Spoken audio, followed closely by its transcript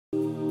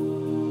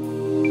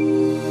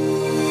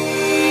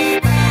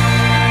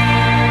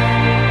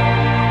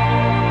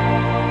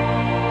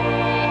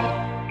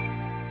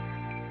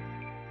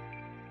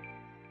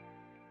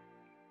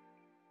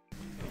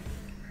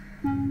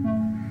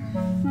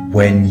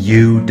when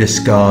you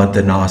discard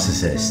the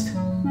narcissist.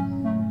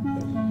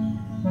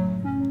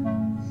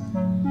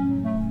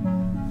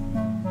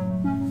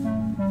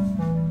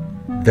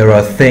 There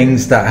are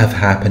things that have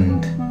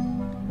happened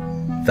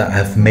that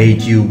have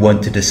made you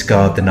want to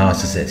discard the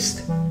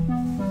narcissist.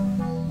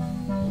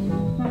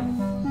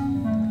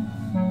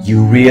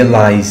 You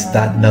realize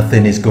that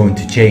nothing is going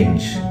to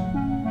change.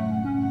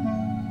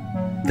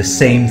 The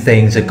same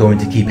things are going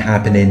to keep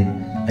happening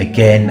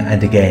again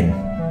and again.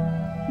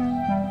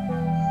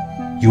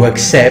 You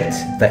accept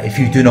that if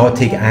you do not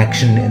take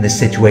action in the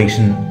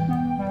situation,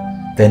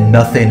 then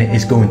nothing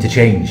is going to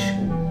change.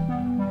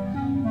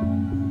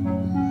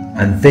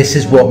 And this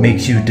is what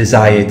makes you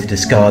desire to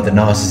discard the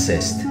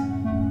narcissist.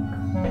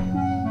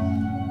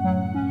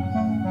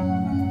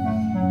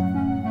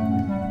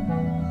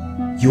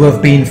 You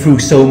have been through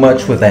so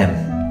much with them.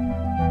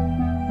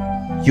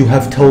 You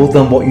have told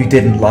them what you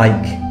didn't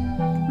like,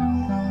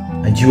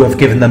 and you have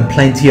given them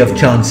plenty of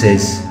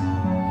chances.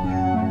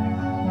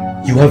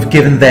 You have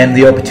given them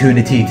the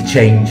opportunity to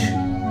change,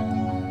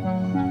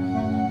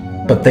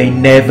 but they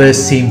never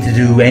seem to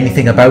do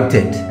anything about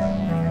it,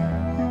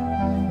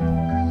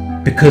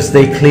 because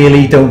they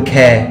clearly don't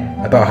care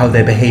about how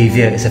their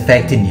behavior is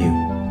affecting you.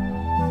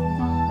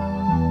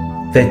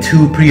 They're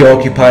too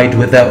preoccupied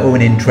with their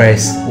own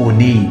interests or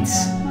needs.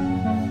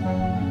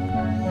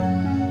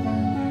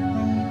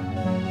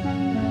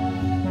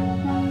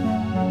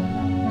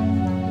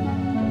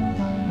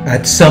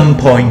 At some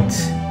point,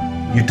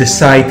 you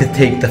decide to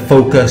take the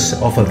focus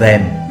off of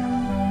them,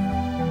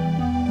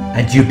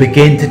 and you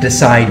begin to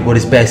decide what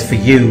is best for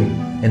you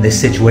in this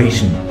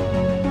situation.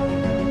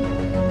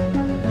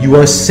 You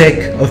are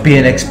sick of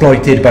being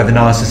exploited by the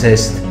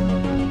narcissist.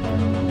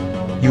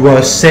 You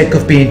are sick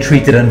of being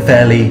treated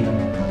unfairly.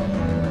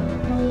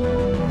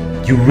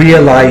 You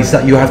realize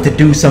that you have to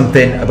do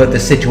something about the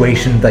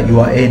situation that you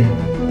are in.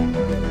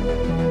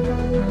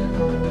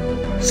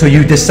 So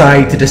you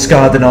decide to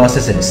discard the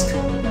narcissist.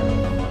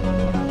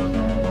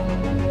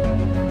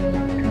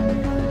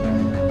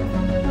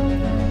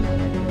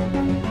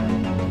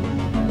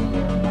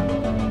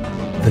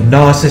 The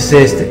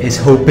narcissist is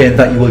hoping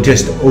that you will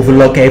just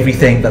overlook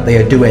everything that they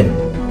are doing,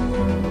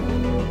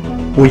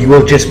 or you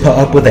will just put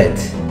up with it.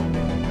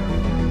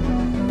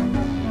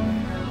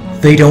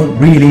 They don't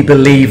really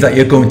believe that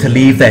you're going to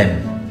leave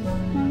them.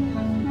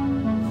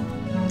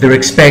 They're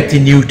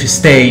expecting you to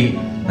stay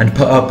and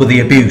put up with the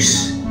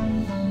abuse.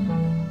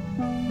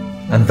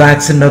 And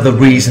that's another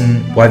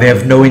reason why they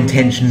have no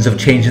intentions of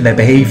changing their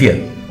behavior.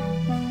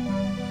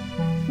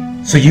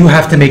 So you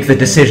have to make the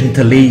decision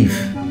to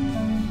leave.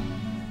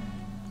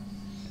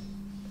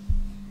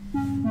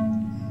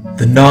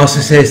 The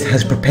narcissist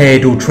has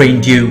prepared or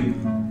trained you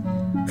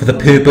for the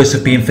purpose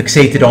of being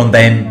fixated on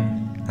them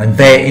and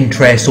their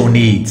interests or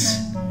needs,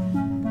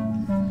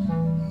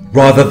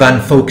 rather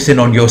than focusing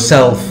on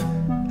yourself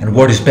and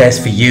what is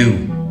best for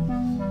you.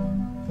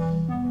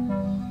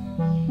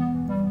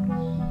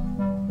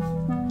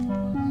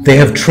 They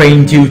have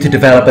trained you to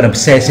develop an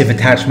obsessive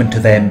attachment to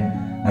them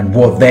and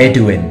what they're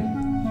doing.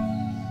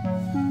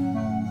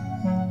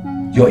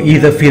 You're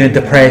either feeling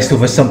depressed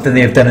over something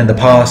they have done in the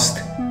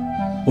past,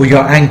 or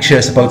you're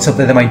anxious about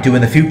something they might do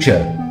in the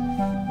future.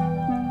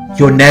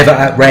 You're never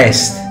at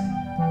rest.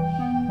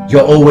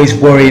 You're always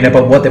worrying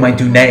about what they might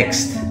do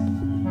next.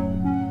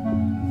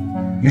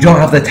 You don't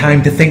have the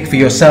time to think for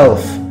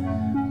yourself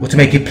or to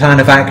make a plan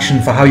of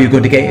action for how you're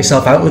going to get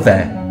yourself out of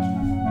there.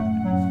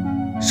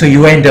 So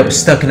you end up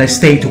stuck in a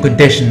state or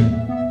condition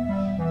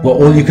where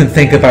all you can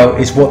think about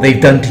is what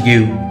they've done to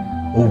you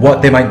or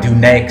what they might do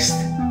next.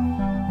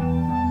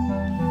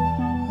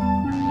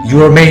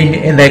 You remain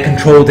in their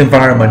controlled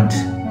environment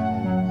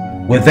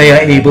where they are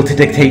able to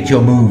dictate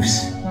your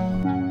moves.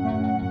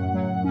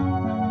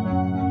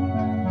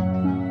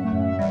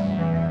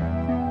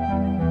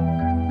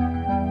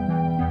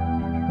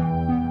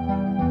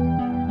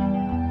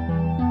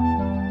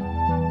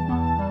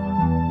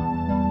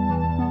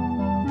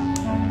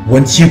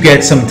 Once you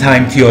get some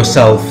time to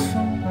yourself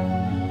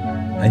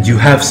and you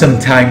have some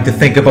time to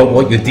think about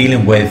what you're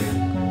dealing with,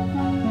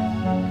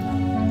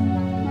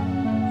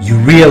 you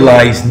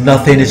realize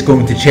nothing is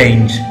going to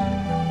change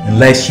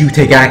unless you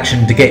take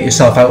action to get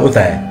yourself out of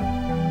there.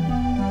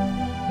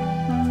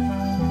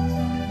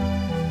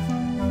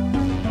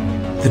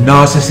 The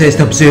narcissist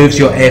observes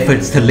your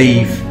efforts to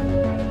leave,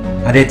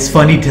 and it's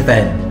funny to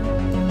them.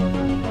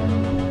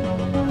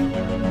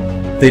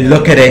 They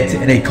look at it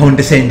in a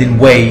condescending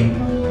way,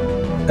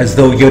 as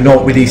though you're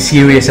not really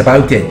serious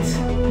about it.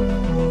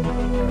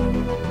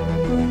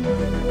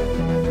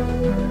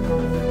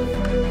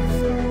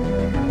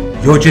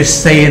 You're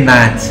just saying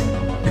that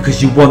because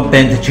you want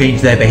them to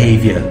change their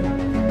behavior.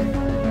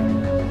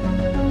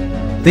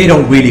 They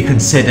don't really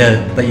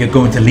consider that you're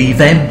going to leave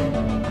them.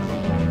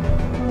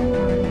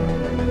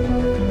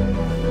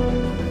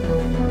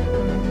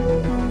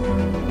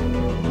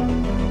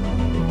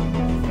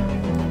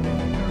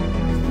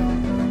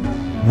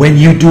 When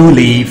you do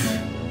leave,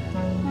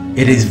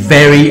 it is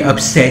very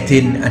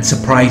upsetting and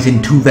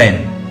surprising to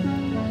them.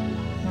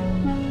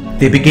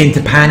 They begin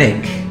to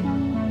panic.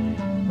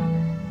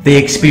 They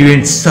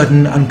experience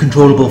sudden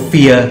uncontrollable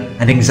fear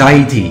and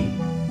anxiety.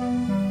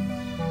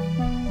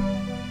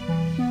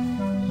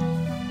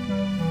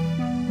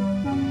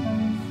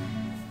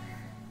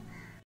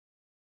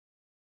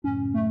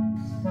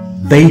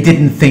 They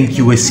didn't think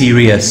you were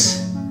serious.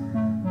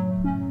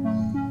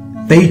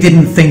 They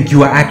didn't think you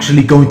were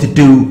actually going to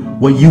do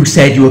what you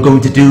said you were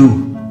going to do.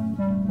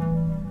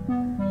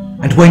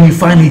 And when you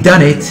finally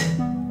done it,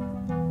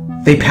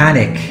 they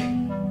panic.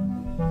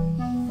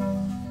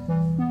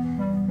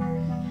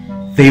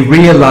 They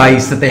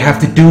realize that they have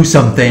to do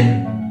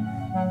something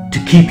to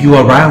keep you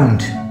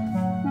around.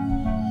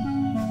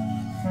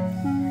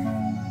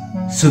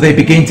 So they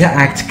begin to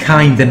act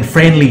kind and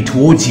friendly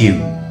towards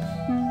you.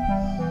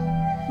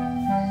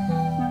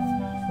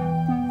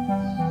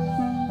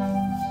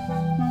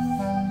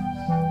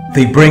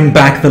 They bring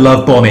back the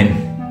love bombing.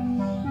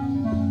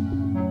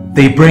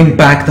 They bring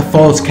back the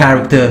false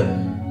character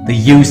they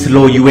used to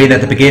lure you in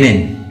at the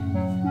beginning.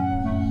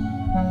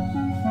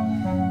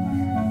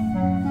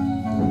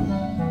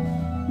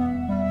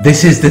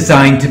 This is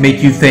designed to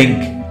make you think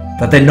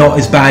that they're not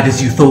as bad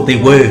as you thought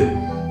they were.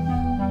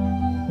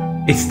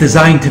 It's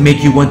designed to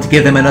make you want to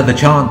give them another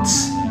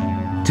chance,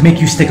 to make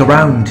you stick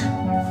around.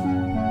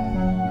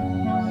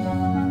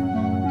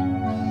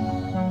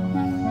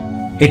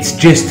 It's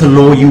just to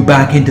lure you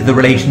back into the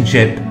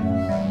relationship,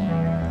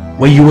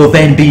 where you will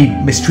then be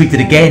mistreated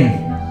again,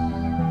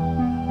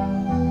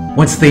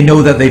 once they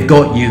know that they've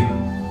got you.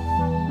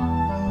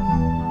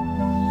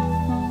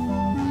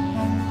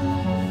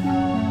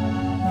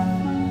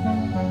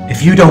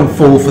 If you don't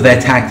fall for their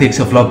tactics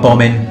of love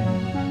bombing,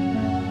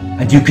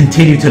 and you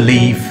continue to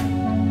leave,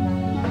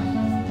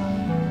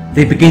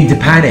 they begin to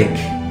panic.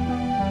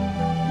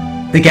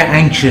 They get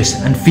anxious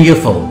and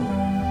fearful.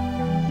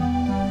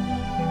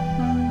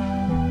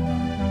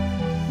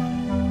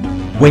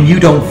 When you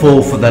don't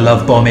fall for their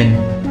love bombing,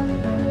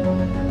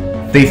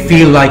 they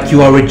feel like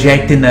you are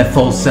rejecting their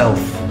false self.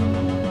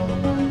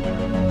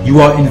 You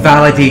are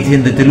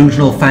invalidating the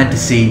delusional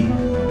fantasy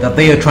that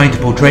they are trying to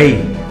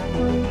portray.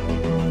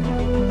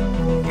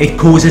 It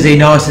causes a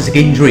narcissistic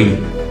injury,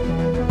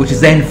 which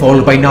is then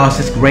followed by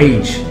narcissistic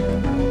rage,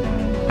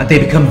 and they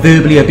become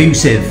verbally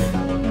abusive.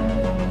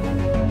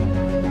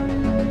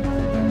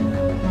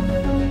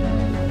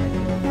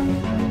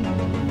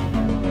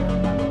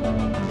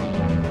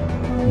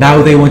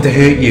 Now they want to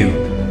hurt you.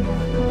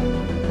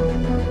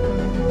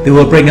 They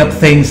will bring up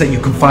things that you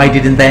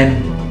confided in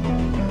them,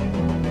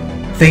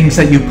 things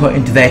that you put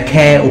into their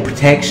care or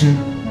protection,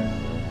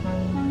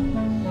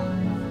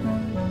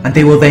 and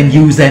they will then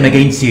use them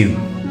against you.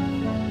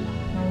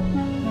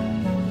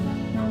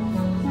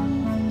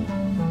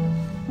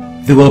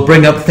 They will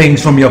bring up things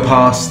from your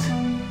past,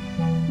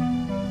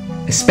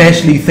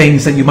 especially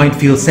things that you might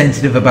feel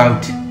sensitive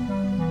about,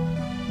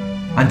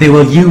 and they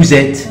will use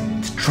it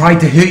to try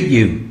to hurt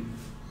you.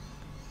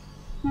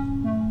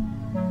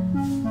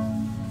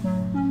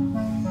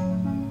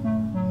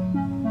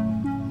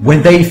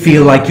 When they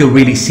feel like you're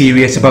really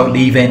serious about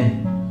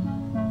leaving,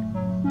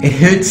 it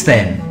hurts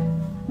them.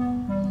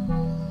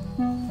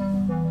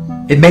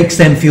 It makes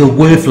them feel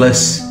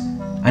worthless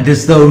and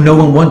as though no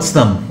one wants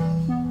them.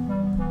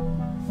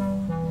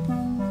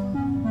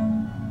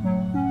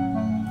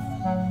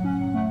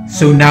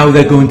 So now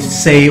they're going to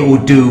say or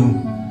do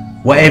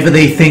whatever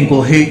they think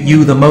will hurt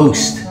you the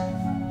most.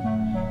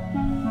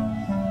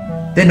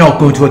 They're not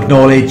going to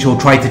acknowledge or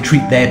try to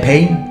treat their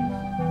pain.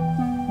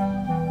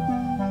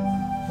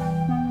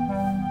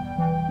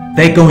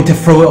 They're going to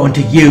throw it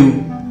onto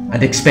you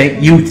and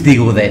expect you to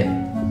deal with it.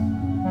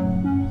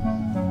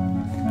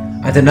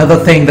 And another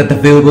thing that the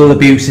verbal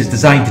abuse is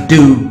designed to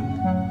do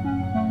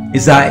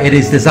is that it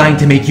is designed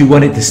to make you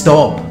want it to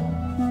stop.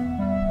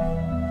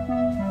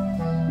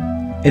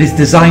 It is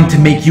designed to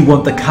make you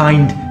want the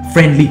kind,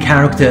 friendly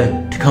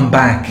character to come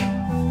back.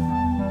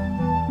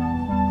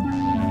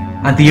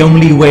 And the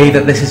only way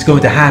that this is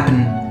going to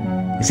happen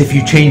is if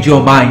you change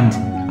your mind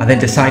and then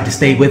decide to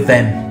stay with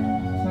them.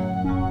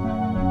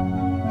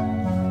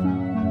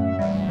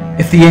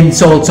 If the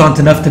insults aren't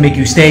enough to make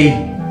you stay,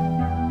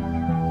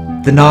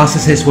 the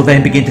narcissist will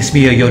then begin to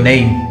smear your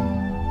name.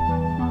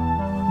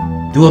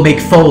 They will make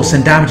false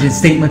and damaging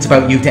statements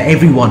about you to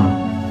everyone.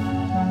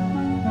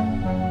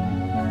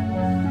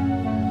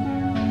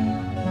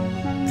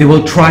 They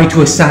will try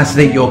to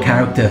assassinate your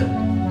character,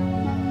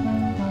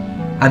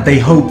 and they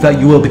hope that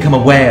you will become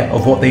aware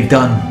of what they've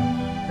done,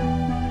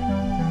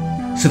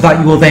 so that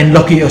you will then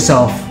look at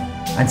yourself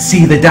and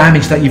see the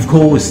damage that you've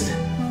caused.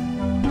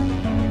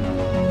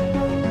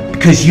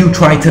 Because you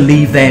tried to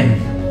leave them.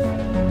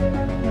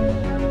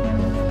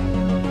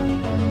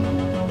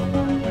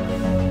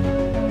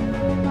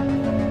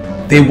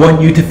 They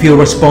want you to feel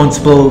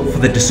responsible for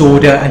the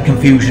disorder and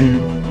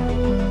confusion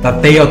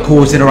that they are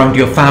causing around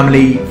your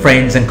family,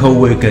 friends and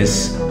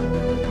co-workers.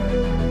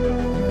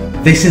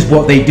 This is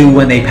what they do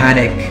when they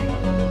panic,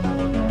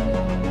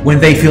 when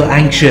they feel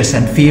anxious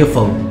and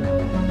fearful.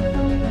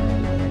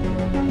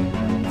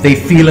 They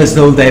feel as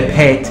though their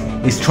pet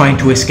is trying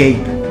to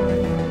escape.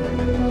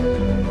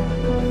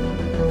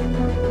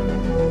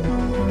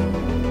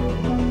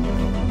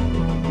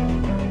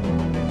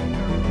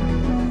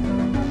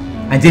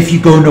 And if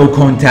you go no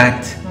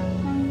contact,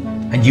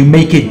 and you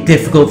make it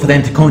difficult for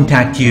them to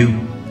contact you,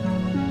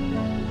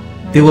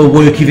 they will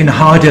work even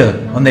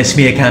harder on their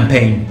smear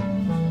campaign.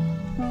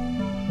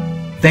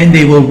 Then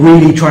they will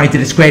really try to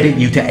discredit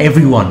you to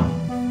everyone,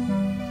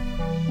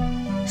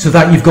 so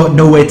that you've got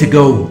nowhere to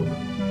go,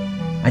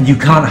 and you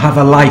can't have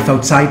a life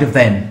outside of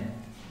them.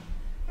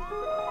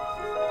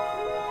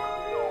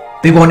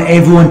 They want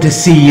everyone to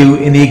see you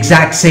in the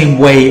exact same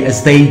way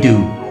as they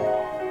do.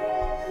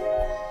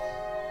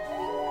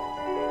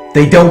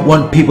 They don't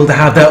want people to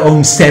have their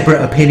own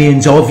separate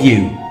opinions of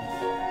you.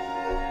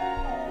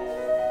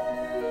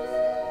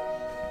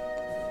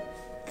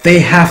 They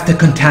have to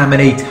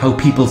contaminate how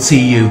people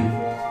see you.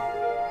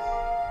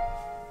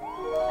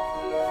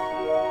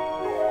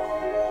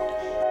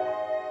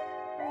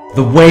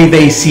 The way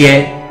they see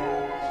it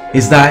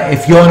is that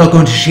if you're not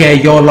going to share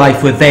your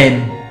life with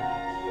them,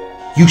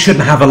 you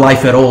shouldn't have a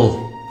life at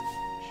all.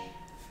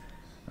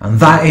 And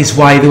that is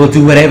why they will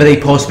do whatever they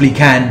possibly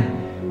can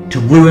to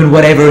ruin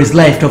whatever is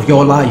left of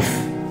your life.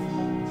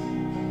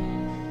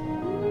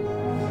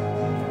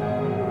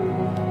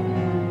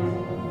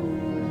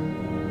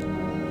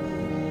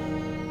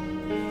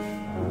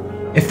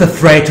 If the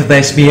threat of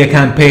their smear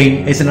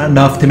campaign isn't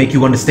enough to make you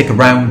want to stick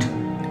around,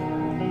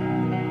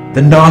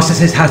 the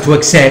narcissist has to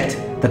accept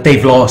that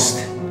they've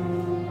lost.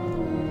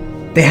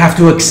 They have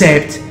to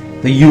accept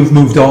that you've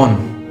moved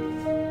on.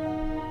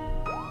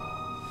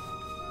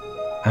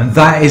 And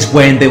that is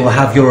when they will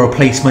have your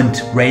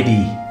replacement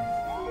ready.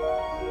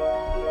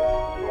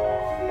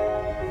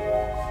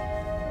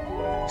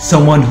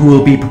 Someone who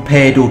will be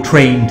prepared or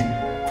trained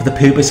for the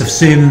purpose of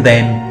serving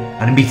them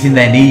and meeting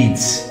their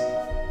needs.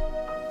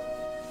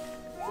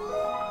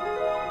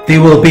 They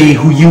will be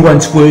who you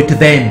once were to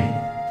them.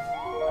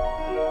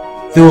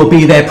 They will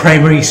be their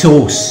primary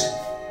source.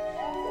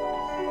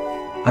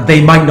 And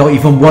they might not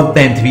even want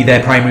them to be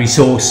their primary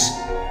source.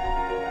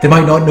 They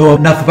might not know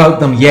enough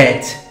about them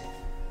yet.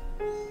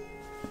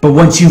 But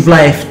once you've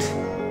left,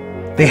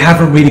 they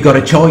haven't really got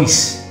a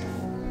choice.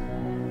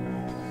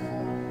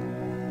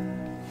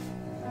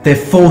 They're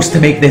forced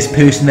to make this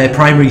person their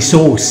primary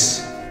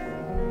source.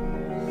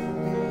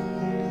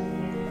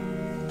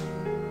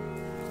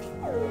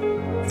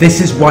 This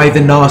is why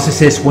the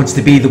narcissist wants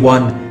to be the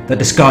one that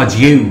discards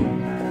you.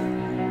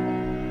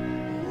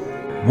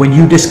 When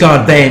you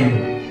discard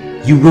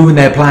them, you ruin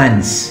their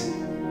plans.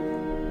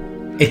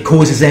 It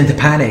causes them to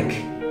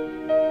panic.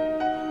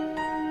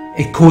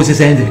 It causes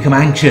them to become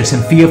anxious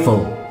and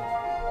fearful.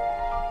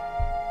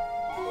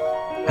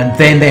 And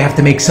then they have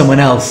to make someone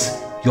else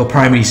your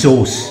primary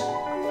source.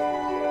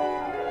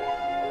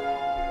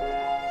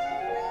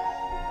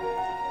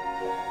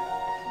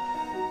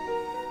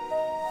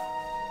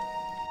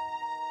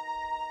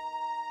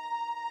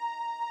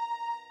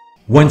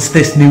 Once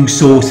this new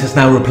source has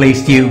now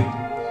replaced you,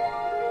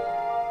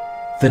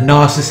 the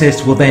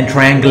narcissist will then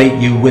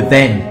triangulate you with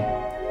them.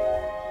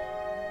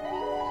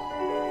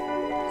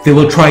 They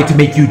will try to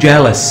make you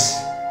jealous.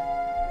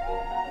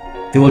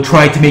 They will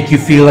try to make you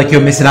feel like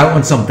you're missing out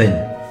on something.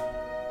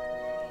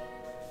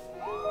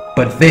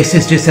 But this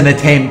is just an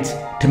attempt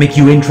to make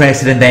you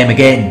interested in them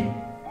again.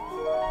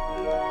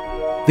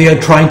 They are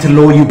trying to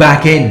lure you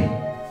back in.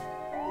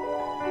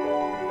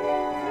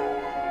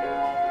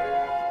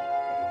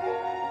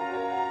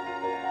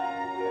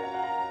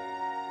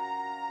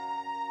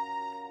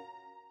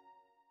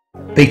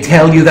 They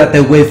tell you that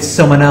they're with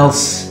someone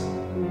else.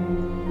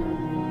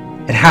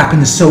 It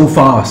happens so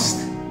fast.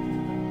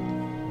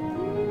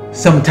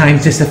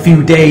 Sometimes just a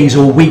few days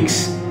or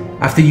weeks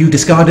after you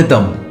discarded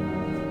them.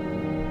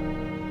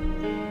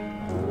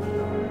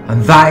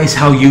 And that is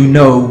how you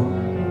know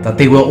that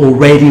they were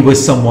already with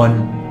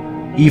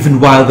someone even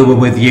while they were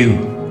with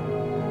you.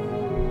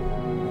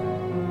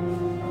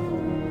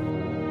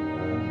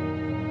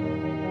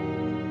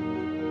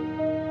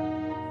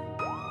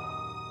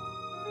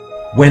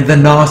 When the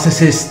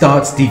narcissist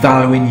starts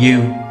devaluing you,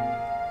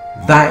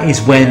 that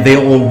is when they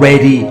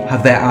already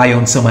have their eye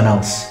on someone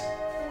else.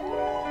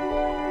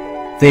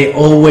 They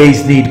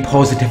always need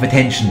positive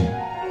attention.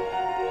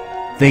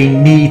 They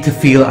need to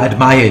feel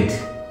admired.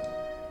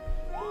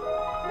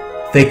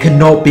 They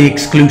cannot be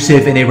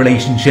exclusive in a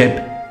relationship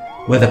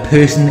where the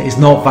person is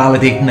not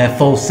validating their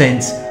false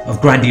sense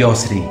of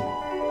grandiosity.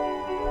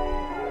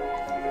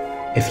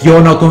 If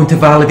you're not going to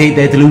validate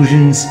their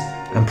delusions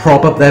and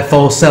prop up their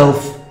false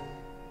self,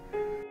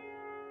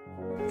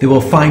 they will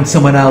find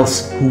someone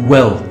else who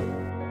will.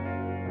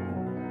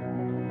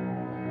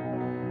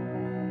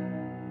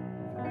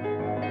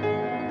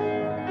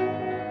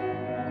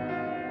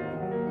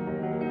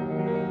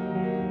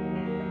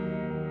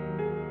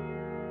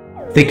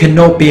 They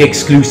cannot be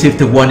exclusive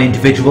to one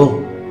individual.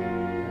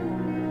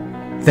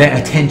 Their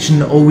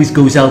attention always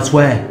goes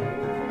elsewhere.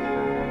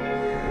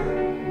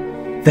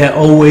 They're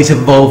always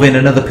involving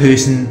another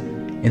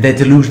person in their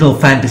delusional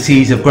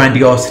fantasies of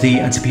grandiosity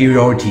and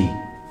superiority.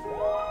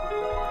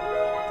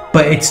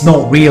 But it's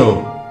not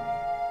real.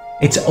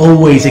 It's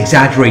always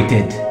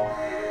exaggerated.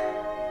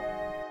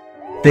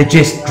 They're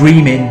just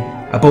dreaming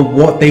about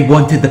what they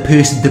wanted the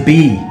person to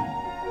be.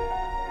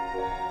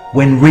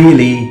 when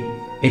really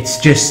it's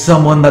just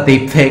someone that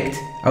they picked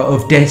out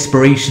of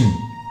desperation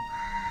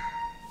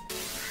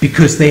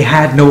because they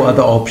had no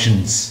other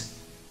options.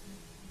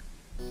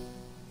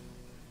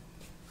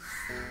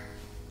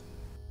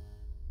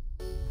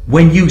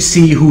 When you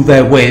see who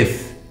they're with,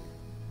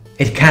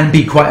 it can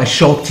be quite a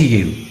shock to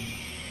you.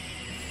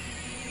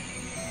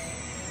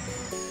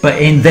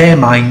 But in their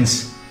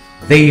minds,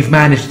 they've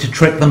managed to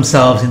trick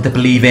themselves into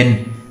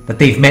believing that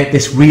they've met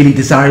this really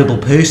desirable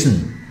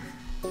person.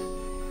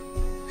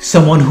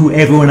 Someone who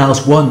everyone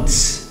else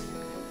wants.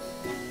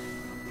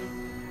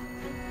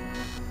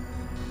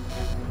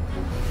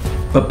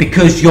 But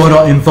because you're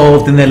not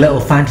involved in their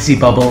little fantasy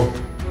bubble,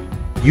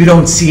 you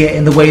don't see it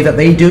in the way that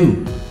they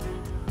do.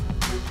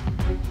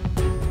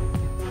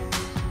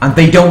 And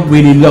they don't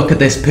really look at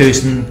this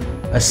person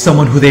as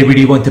someone who they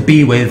really want to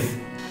be with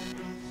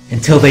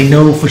until they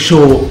know for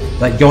sure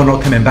that you're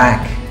not coming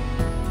back.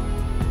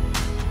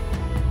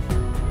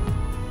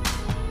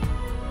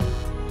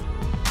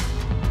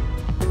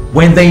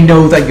 When they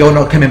know that you're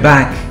not coming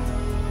back,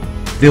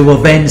 they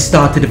will then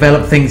start to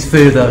develop things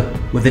further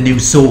with a new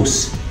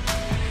source.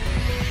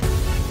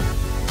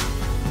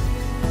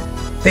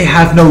 They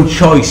have no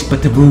choice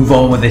but to move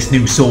on with this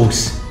new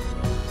source,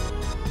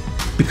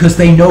 because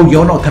they know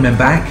you're not coming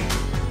back.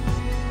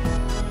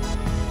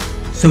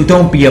 So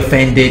don't be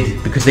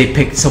offended because they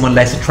picked someone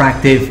less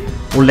attractive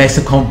or less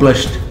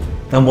accomplished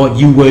than what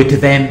you were to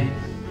them.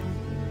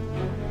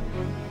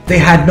 They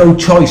had no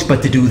choice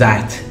but to do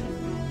that.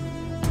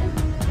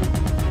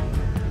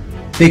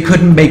 They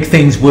couldn't make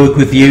things work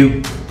with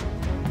you.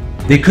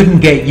 They couldn't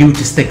get you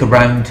to stick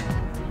around.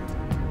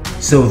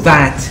 So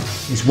that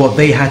is what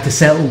they had to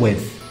settle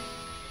with.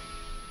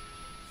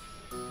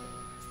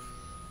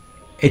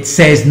 It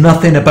says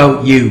nothing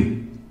about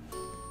you.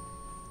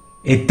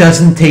 It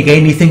doesn't take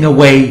anything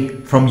away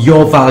from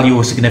your value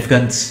or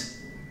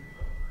significance.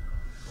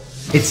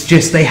 It's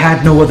just they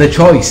had no other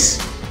choice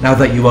now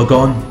that you are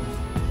gone.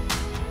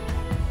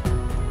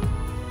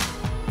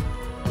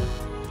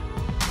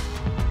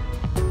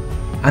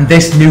 And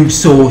this new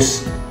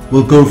source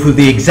will go through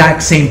the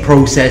exact same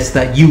process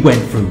that you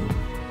went through.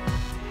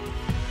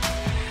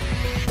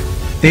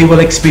 They will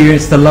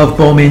experience the love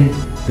bombing,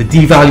 the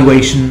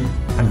devaluation,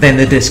 and then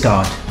the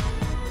discard.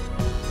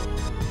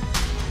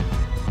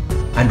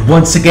 And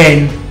once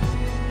again,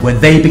 when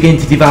they begin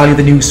to devalue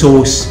the new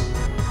source,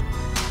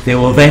 they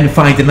will then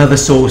find another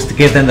source to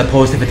give them the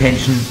positive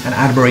attention and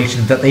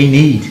admiration that they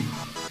need.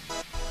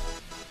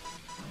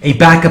 A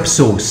backup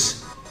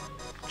source,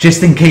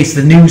 just in case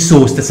the new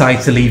source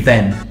decides to leave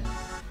them.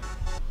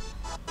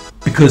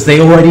 Because they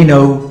already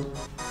know,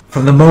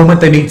 from the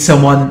moment they meet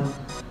someone,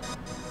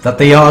 that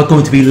they are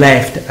going to be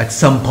left at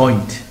some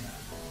point.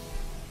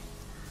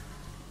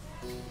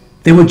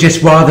 They would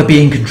just rather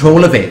be in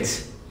control of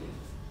it.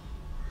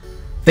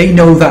 They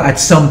know that at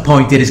some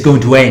point it is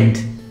going to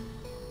end.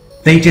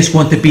 They just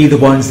want to be the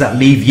ones that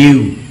leave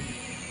you.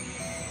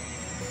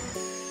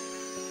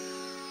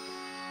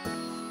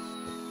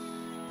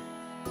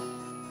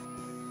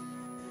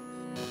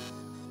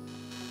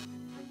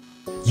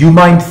 You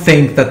might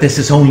think that this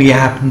has only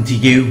happened to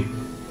you.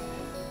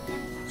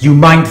 You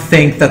might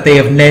think that they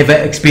have never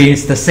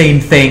experienced the same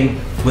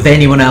thing with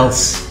anyone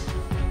else.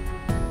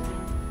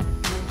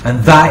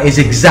 And that is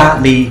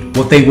exactly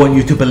what they want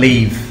you to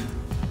believe.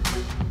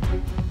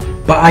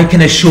 But I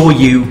can assure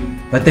you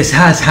that this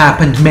has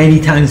happened many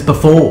times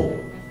before.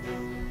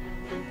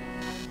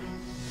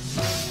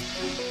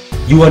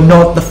 You are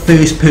not the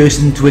first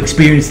person to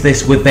experience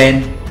this with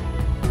them,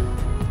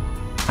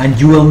 and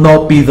you will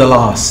not be the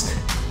last.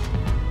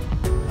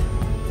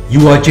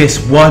 You are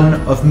just one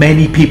of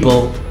many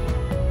people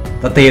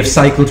that they have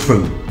cycled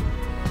through.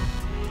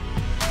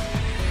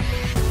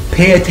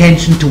 Pay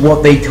attention to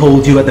what they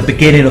told you at the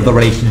beginning of the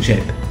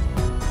relationship,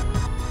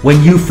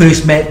 when you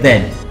first met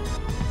them.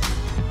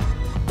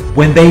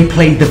 When they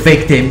played the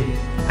victim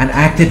and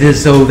acted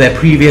as though their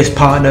previous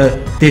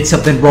partner did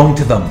something wrong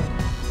to them.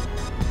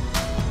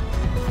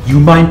 You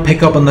might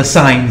pick up on the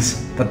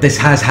signs that this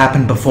has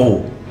happened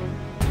before,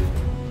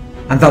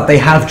 and that they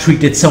have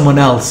treated someone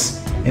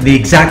else in the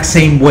exact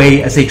same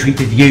way as they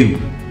treated you.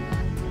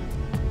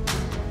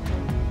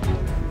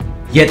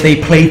 Yet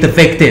they played the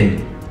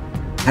victim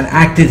and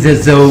acted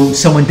as though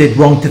someone did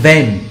wrong to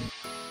them.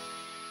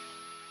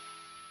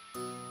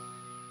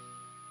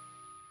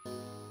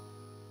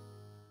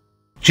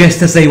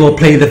 Just as they will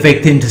play the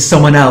victim to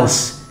someone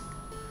else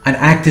and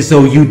act as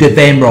though you did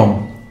them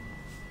wrong.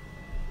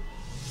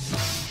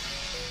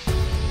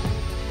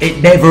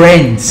 It never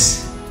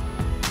ends.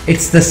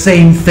 It's the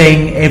same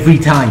thing every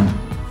time.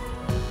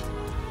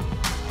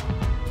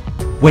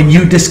 When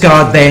you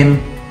discard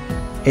them,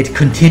 it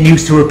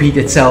continues to repeat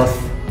itself.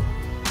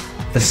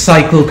 The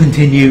cycle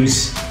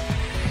continues.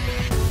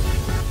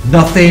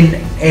 Nothing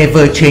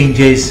ever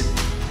changes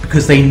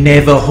because they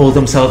never hold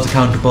themselves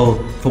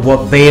accountable for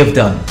what they have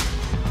done.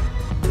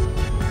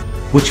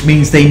 Which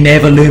means they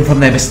never learn from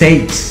their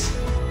mistakes.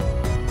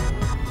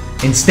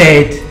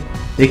 Instead,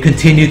 they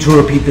continue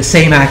to repeat the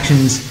same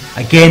actions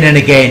again and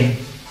again,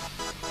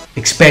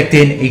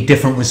 expecting a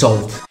different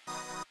result.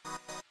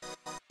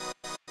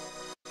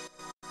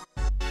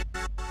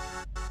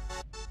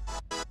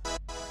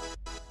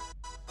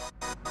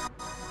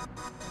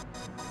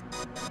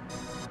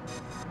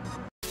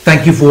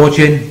 Thank you for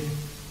watching.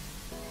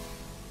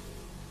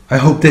 I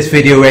hope this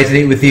video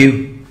resonated with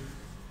you.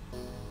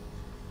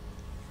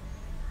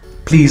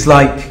 Please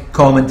like,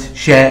 comment,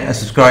 share and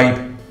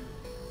subscribe.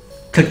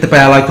 Click the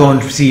bell icon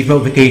to receive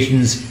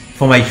notifications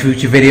for my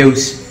future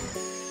videos.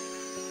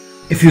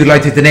 If you would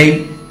like to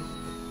donate,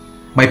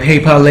 my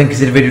PayPal link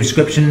is in the video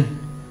description.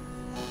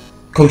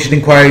 Coaching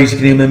inquiries, you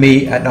can email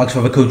me at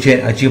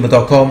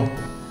narcsurvivorcoaching@gmail.com.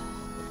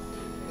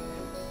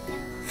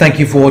 Thank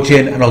you for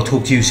watching, and I'll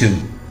talk to you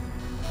soon.